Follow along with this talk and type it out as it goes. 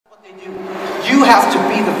You have to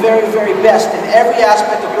be the very, very best in every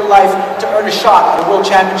aspect of your life to earn a shot at a world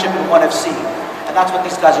championship in 1FC. And that's what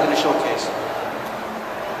these guys are going to showcase.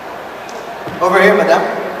 Over here, madam.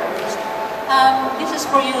 This is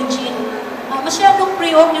for Eugene. Masyadong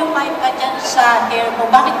preoccupied ka dyan sa hair mo.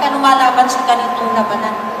 Bakit ka lumalaban sa ganitong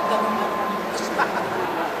labanan?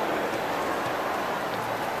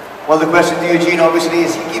 Well, the question to Eugene obviously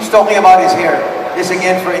is, he keeps talking about his hair. This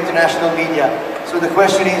again for international media. So the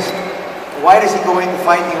question is, why does he go into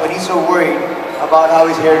fighting when he's so worried about how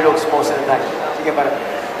his hair looks most of the time? Sige, para.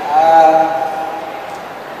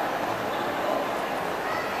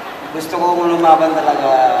 Gusto ko lumaban talaga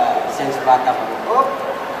since bata pa. Oh,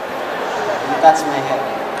 that's my hair.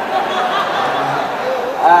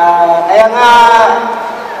 Kaya nga,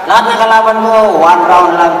 lahat ng kalaban mo, 1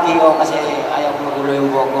 round lang KO kasi ayaw ko magulo yung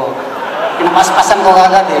buhok ko. Pinapaspasan ko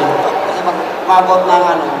agad eh. Kasi pag umabot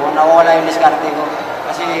ng nawawala yung diskarte ko.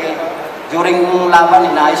 Kasi during laban,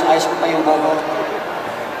 inaayos-ayos ko pa yung buhok ko.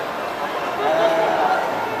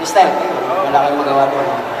 This time, wala kayong magawa doon.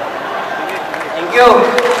 Thank you!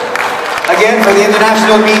 Again, for the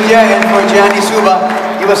international media and for Gianni Suba,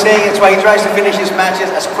 he was saying it's why he tries to finish his matches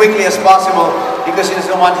as quickly as possible because he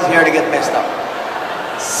doesn't want his hair to get messed up.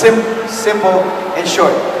 Simple and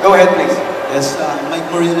short. Go ahead, please. Yes, Mike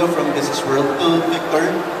Murillo from Business World. To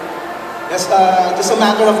Victor. Yes, just a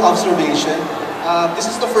matter of observation. This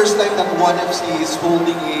is the first time that 1FC is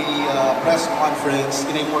holding a press conference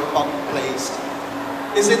in a more public place.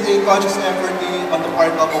 Is it a conscious effort on the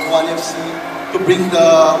part of 1FC to bring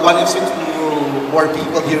the 1FC to more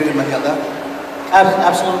people here in Manila?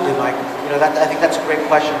 Absolutely, Mike. You know, I think that's a great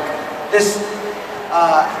question. This,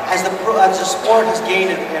 as the sport has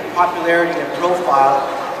gained in popularity and profile,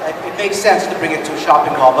 it makes sense to bring it to a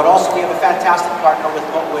shopping mall. But also, we have a fantastic partner with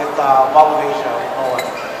Mall of Asia, MOA.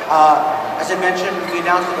 As I mentioned, we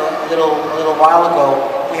announced it a little while ago.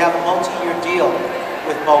 We have a multi-year deal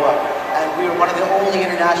with MOA, and we are one of the only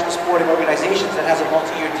international sporting organizations that has a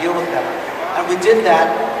multi-year deal with them. And we did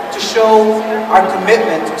that to show our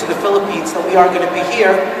commitment to the Philippines that we are going to be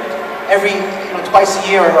here twice a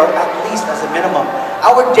year, or at least as a minimum.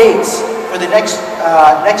 Our dates for the next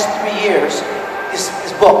 3 years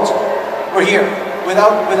is booked. We're here.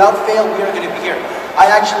 Without fail, we are going to be here.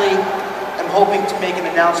 I actually am hoping to make an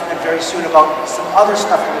announcement very soon about some other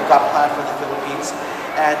stuff that we've got planned for the Philippines.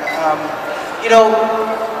 And you know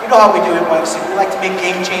how we do it, OMC. We like to make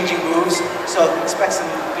game-changing moves, so expect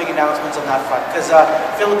some big announcements on that front. Because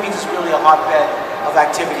Philippines is really a hotbed of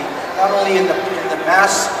activity, not only in the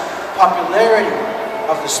mass popularity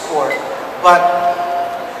of the sport, but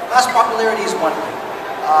mass popularity is one thing.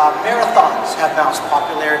 Marathons have mass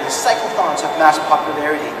popularity, cyclothons have mass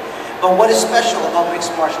popularity. But what is special about mixed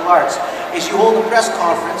martial arts is you hold a press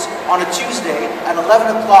conference on a Tuesday at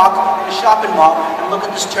 11 o'clock in a shopping mall, and look at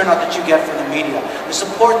this turnout that you get from the media. The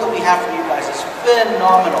support that we have from you guys is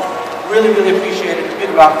phenomenal. Really, really appreciate it. A big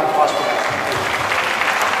round of applause for that.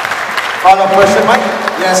 Follow-up question, Mike?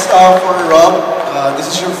 Yes, for Rob, this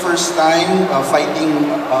is your first time fighting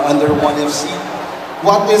under 1FC.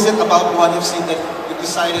 What is it about 1FC that you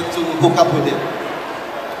decided to hook up with it?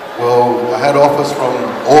 Well, I had offers from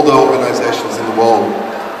all the organizations in the world.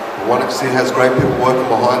 1FC has great people working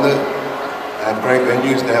behind it. They have great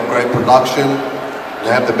venues, they have great production,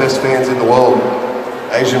 they have the best fans in the world.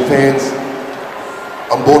 Asian fans.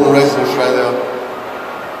 I'm born and raised in Australia.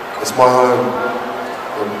 It's my home.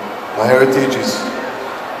 My heritage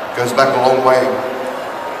goes back a long way.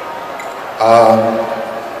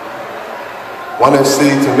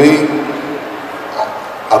 1FC to me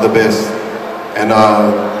are the best. And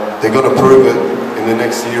they're going to prove it in the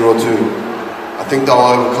next year or two. I think they'll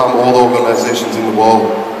overcome all the organizations in the world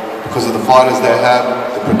because of the fighters they have,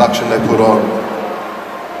 the production they put on.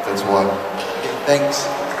 That's why. Okay, thanks.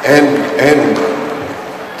 And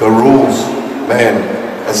the rules, man,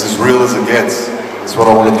 that's as real as it gets. That's what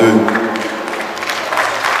I want to do.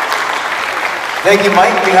 Thank you,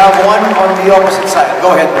 Mike. We have one on the opposite side.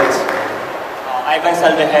 Go ahead, please. Ivan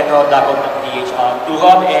Salvajeno, Daco.ph. To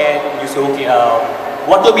Rob and Yusuke,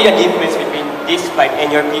 what will be the difference between this fight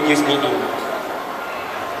and your previous meeting?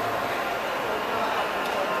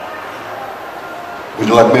 Would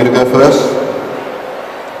you like me to go first?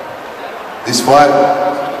 This fight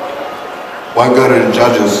won't go to the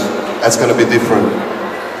judges. That's going to be different.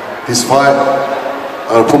 This fight,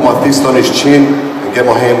 I'm going to put my fist on his chin and get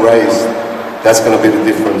my hand raised. That's going to be the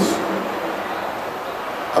difference.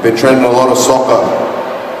 I've been training a lot of soccer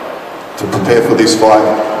to prepare for this fight,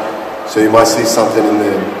 so you might see something in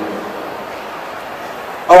there.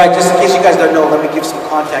 All right, just in case you guys don't know, let me give some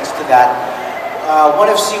context to that.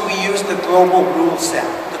 1FC, we use the global rule set.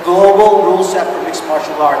 The global rule set for mixed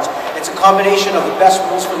martial arts. It's a combination of the best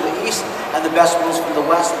rules from the East and the best rules from the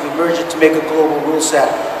West, and we merge it to make a global rule set.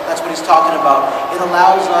 That's what he's talking about. It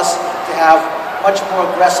allows us to have much more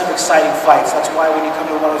aggressive, exciting fights. That's why when you come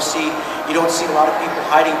to ONE FC, you don't see a lot of people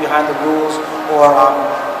hiding behind the rules, or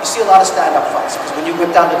you see a lot of stand-up fights, because when you get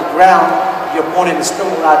down to the ground, your opponent is still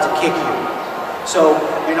allowed to kick you. So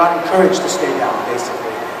you're not encouraged to stay down, basically.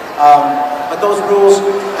 But those rules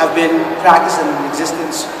have been practiced in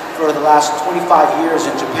existence for the last 25 years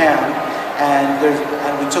in Japan, and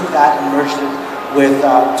we took that and merged it with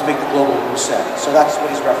to make the global rule set. So that's what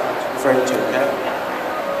he's referring to. Okay?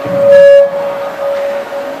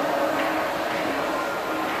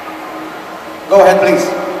 Go ahead, please.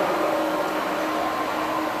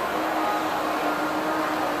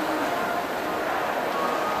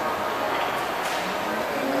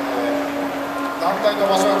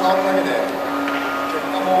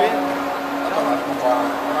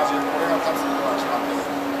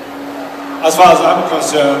 As far as I'm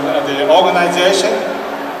concerned, the organization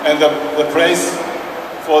and the place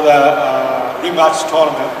for the rematch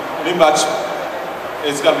tournament, rematch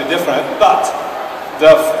is going to be different, but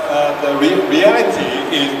the reality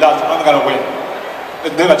is that I'm going to win.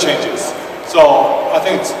 It never changes. So I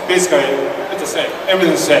think it's basically it's the same.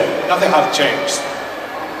 Everything's the same. Nothing has changed.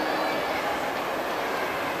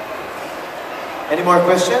 Any more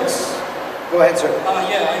questions? Go ahead, sir.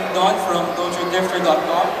 Yeah, I'm Don from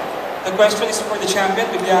DojoDifter.com. The question is for the champion,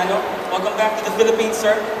 Vigliano. Welcome back to the Philippines,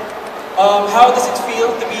 sir. How does it feel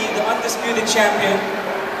to be the undisputed champion?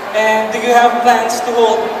 And do you have plans to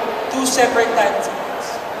hold 2 separate titles?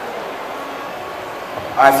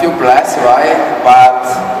 I feel blessed, right? But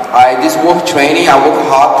this work training, I work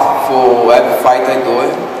hard for every fight I do.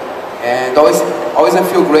 And always I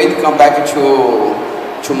feel great to come back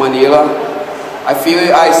to Manila.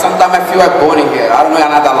 Sometimes I feel I'm born here. I don't know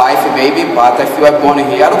another life maybe, but I feel I'm born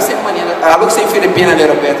here. I look like Manila. I look like Filipino a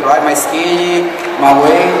little bit, right? My skin, my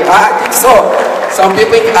way. I think so. Some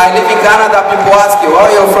people, I live in Canada. People ask you, "Oh,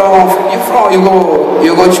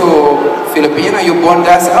 you go to Filipina? You born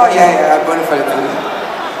there?" I say, "Oh yeah, I'm born in Philippines."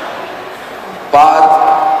 But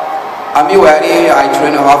I'm ready. I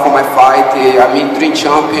train hard for my fight. I'm in 3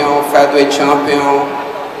 champion, featherweight champion.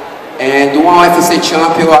 And ONE UFC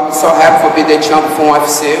champion, I'm so happy for being the champion for ONE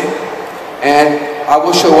UFC. And I will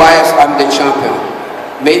show why I'm the champion.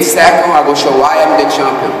 May 2nd, I will show why I'm the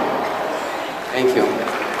champion. Thank you.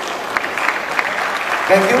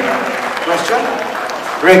 Thank you. Question?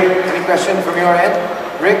 Rick, any question from your end?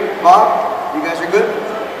 Rick, Bob, you guys are good?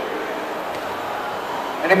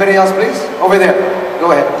 Anybody else, please? Over there.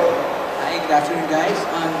 Go ahead. Hi, good afternoon, guys.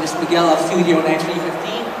 This is Miguel of Studio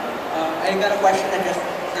 9315. I got a question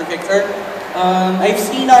for Victor. I've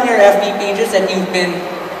seen on your FB pages that you've been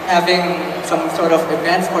having some sort of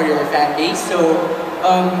events for your fan base. So,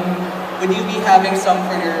 would you be having some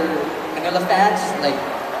for your Manila fans, like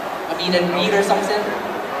a meet and greet or something?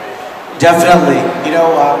 Definitely. You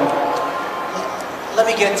know, let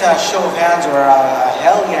me get a show of hands or a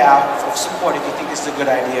hell yeah of support if you think this is a good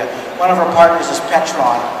idea. One of our partners is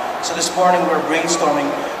Presscon. So this morning we were brainstorming,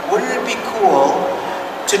 wouldn't it be cool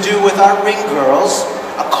to do with our ring girls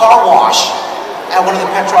a car wash at one of the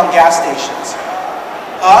Presscon gas stations?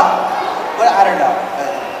 Huh? Well, I don't know.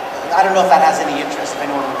 I don't know if that has any interest, if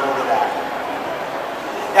anyone would go to that.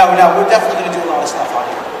 No, we're definitely going to do a lot of stuff out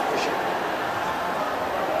here, for sure.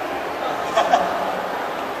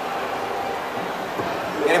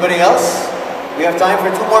 Anybody else? We have time for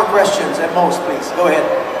 2 more questions at most, please. Go ahead.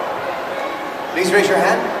 Please raise your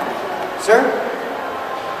hand. Sir?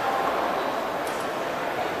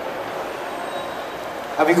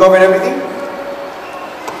 Have we covered everything?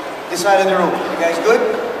 This side of the room. You guys good?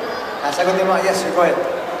 Sagot din mo. Yes, sir. Go ahead.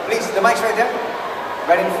 Please, the mic's right there.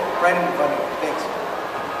 Right in front of you. Thanks.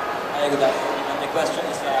 Hi, good afternoon. My question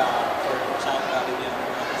is for Champion Vivian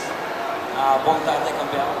Fernandez. Buong tatay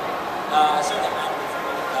kampiyon. Sir, my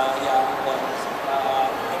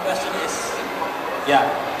question is,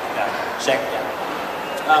 check.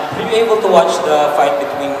 Were you able to watch the fight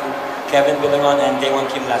between Kevin Bilangon and Daewon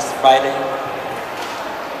Kim last Friday?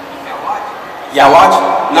 Yeah, watch?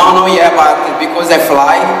 No, yeah, but because I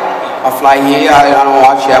fly here, I don't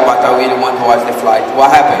watch yet, but I really want to watch the flight. What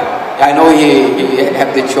happened? I know he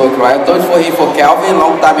had the choke, right? I told for Kelvin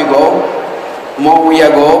long time ago, more year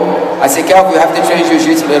ago. I said, Kelvin, you have to train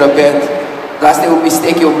jiu-jitsu a little bit. That's the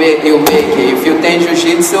mistake you make. If you train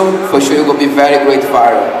jiu-jitsu, for sure you're going to be very great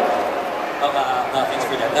fighter. No, thanks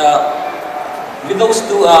for that. With those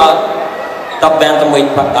 2 top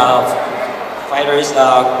bantamweight fighters,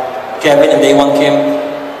 Kevin and Daewon Kim,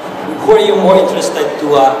 who are you more interested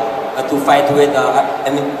to to fight with,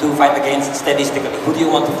 to fight against statistically? Who do you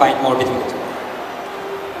want to fight more between the two?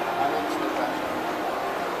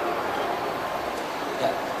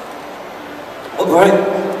 Yeah. Oh, go ahead.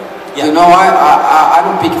 Yeah. You know, I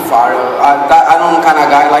don't pick fight. I don't kind of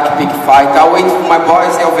guy like pick fight. I wait for my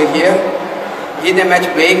boys over here. He the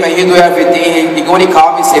matchmaker, he do everything. He gonna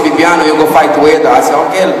call me, say, Bibiano, you go fight with. I say,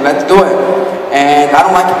 okay, let's do it. And I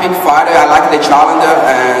don't like to pick fighter. I like the challenger,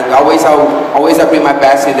 and always I bring my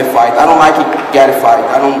best in the fight. I don't like to get a fight.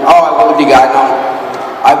 I love the guy. No,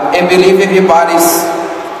 I believe everybody's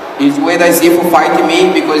whether is here for fighting me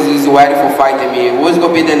because he's ready for fighting me. Who's gonna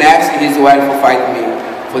be the next? He's ready for fighting me.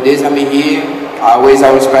 For this, I'm here. I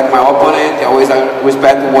respect my opponent. I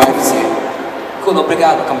respect the UFC. Cool,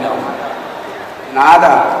 obrigado, campeão.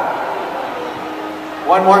 Nada.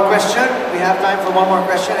 One more question. We have time for one more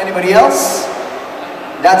question. Anybody else?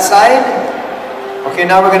 That side? Okay,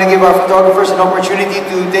 now we're going to give our photographers an opportunity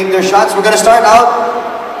to take their shots. We're going to start out